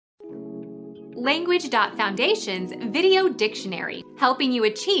Language.Foundation's Video Dictionary, helping you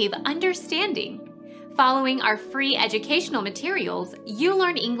achieve understanding. Following our free educational materials, you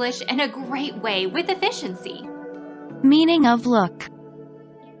learn English in a great way with efficiency. Meaning of look.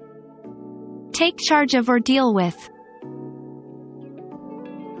 Take charge of or deal with.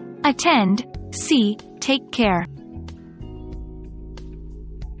 Attend, see, take care.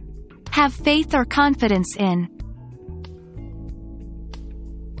 Have faith or confidence in.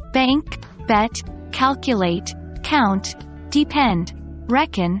 Bank, bet, calculate, count, depend,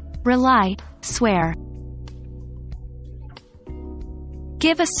 reckon, rely, swear.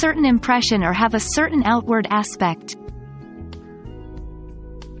 Give a certain impression or have a certain outward aspect.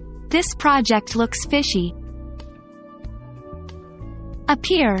 This project looks fishy.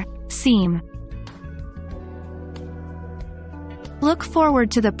 Appear, seem. Look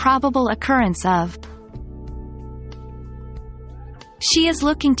forward to the probable occurrence of. She is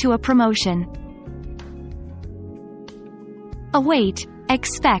looking to a promotion. Await,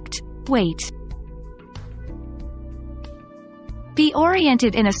 expect, wait. Be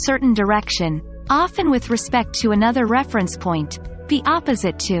oriented in a certain direction, often with respect to another reference point, be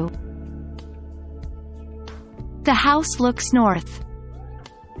opposite to. The house looks north.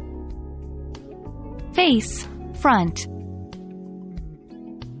 Face, front.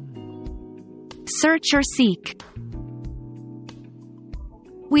 Search or seek.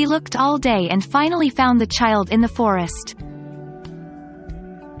 We looked all day and finally found the child in the forest.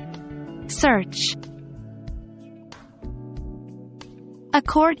 Search.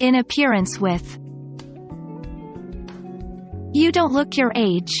 Accord in appearance with. You don't look your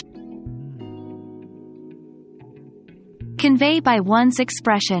age. Convey by one's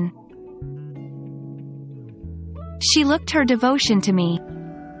expression. She looked her devotion to me.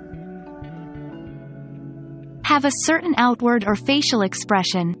 Have a certain outward or facial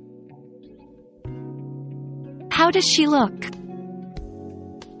expression. How does she look?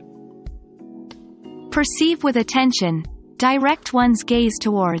 Perceive with attention. Direct one's gaze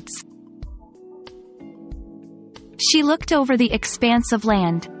towards. She looked over the expanse of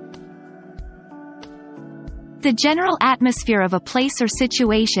land. The general atmosphere of a place or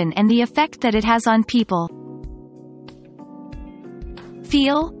situation and the effect that it has on people.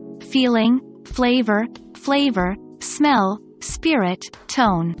 Feel, feeling, flavor, flavor, smell, spirit,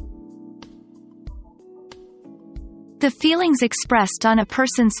 tone. The feelings expressed on a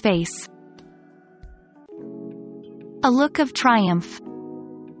person's face. A look of triumph.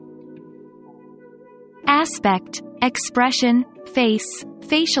 Aspect, expression, face,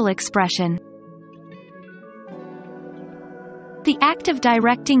 facial expression. The act of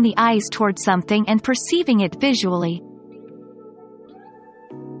directing the eyes toward something and perceiving it visually.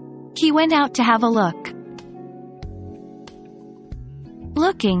 He went out to have a look.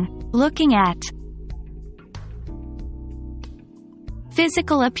 Looking, looking at.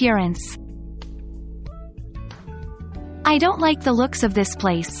 Physical appearance. I don't like the looks of this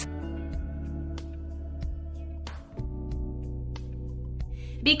place.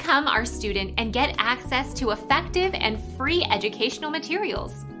 Become our student and get access to effective and free educational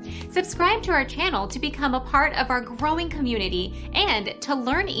materials. Subscribe to our channel to become a part of our growing community and to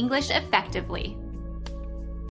learn English effectively.